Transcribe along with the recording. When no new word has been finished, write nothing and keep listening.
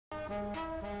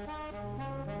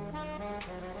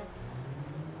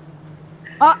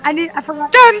Oh, I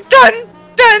forgot. Dun dun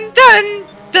dun dun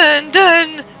dun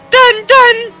dun dun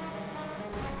dun.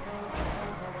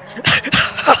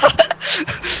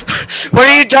 What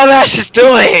are you dumbasses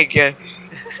doing?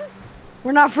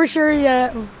 We're not for sure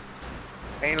yet.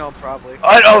 Anal, probably.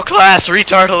 Oh, class,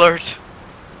 retard alert.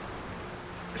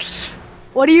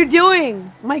 What are you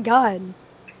doing? Oh my god.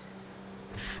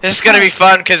 This is gonna be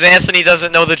fun because Anthony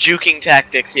doesn't know the juking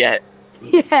tactics yet.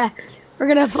 Yeah, we're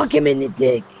gonna fuck him in the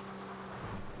dick.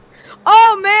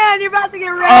 Oh man, you're about to get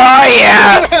ready. Oh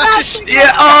yeah!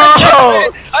 Yeah,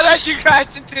 oh! I thought you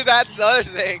crashed into that other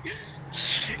thing.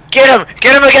 Get him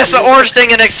against the orange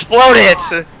thing and explode it!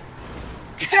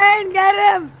 Shane, get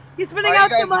him! He's spinning out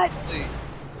too much.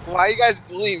 Why are you guys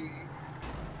bullying me?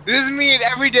 This is me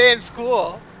every day in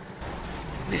school.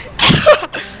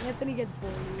 Anthony gets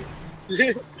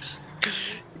bullied.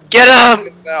 Get him!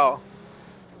 No.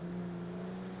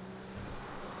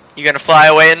 You gonna fly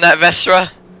away in that Vestra?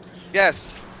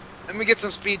 Yes. Let me get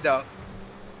some speed though.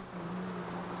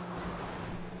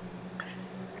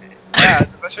 Yeah,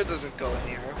 the Vestra doesn't go in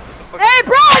here. What the fuck? Hey,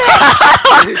 bro!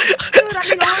 Dude, I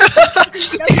mean,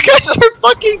 You guys are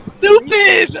fucking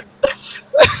stupid!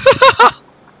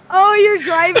 oh, you're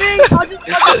driving? I'll just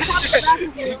tap the back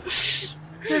of you.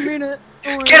 Didn't mean it.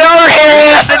 Get over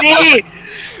here, Anthony!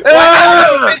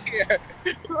 Why am here?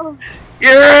 Oh.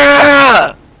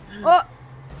 Yeah! Oh.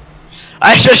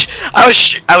 I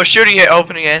was shooting at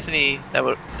opening Anthony. He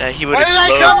would Why did explode.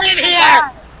 I come in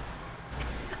here?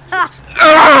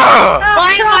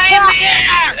 Why am I in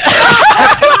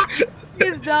the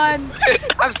air? He's done.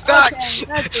 I'm stuck. Okay,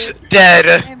 that's it.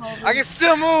 Dead. Game over. I can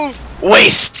still move.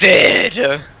 Wasted.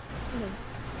 Hey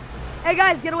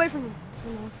guys, get away from me.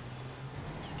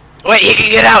 Wait, he can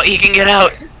get out. He can get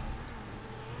out.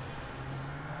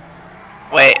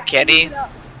 Wait, can he?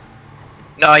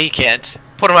 No, he can't.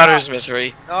 Put him out of his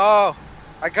misery. No,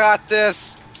 I got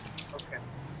this. Okay.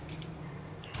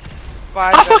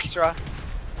 Bye, Oh, fuck. Vestra.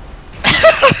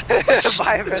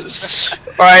 Bye, Vestra.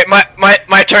 All right,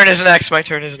 my turn is next. My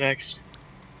turn is next.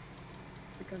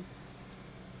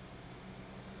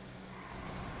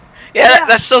 Yeah,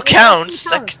 that still counts.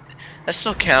 That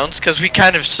still counts because we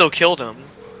kind of still killed him.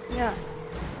 Yeah.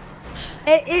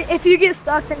 If you get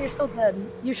stuck, then you're still dead.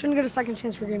 You shouldn't get a second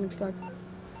chance for getting stuck.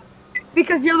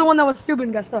 Because you're the one that was stupid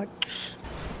and got stuck.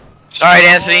 Alright,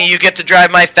 Anthony, you get to drive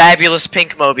my fabulous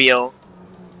pink mobile.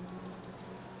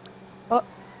 Oh,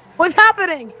 what's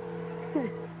happening?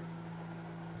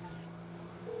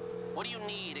 What do you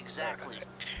need exactly?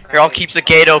 Here, I'll keep the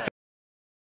gate open.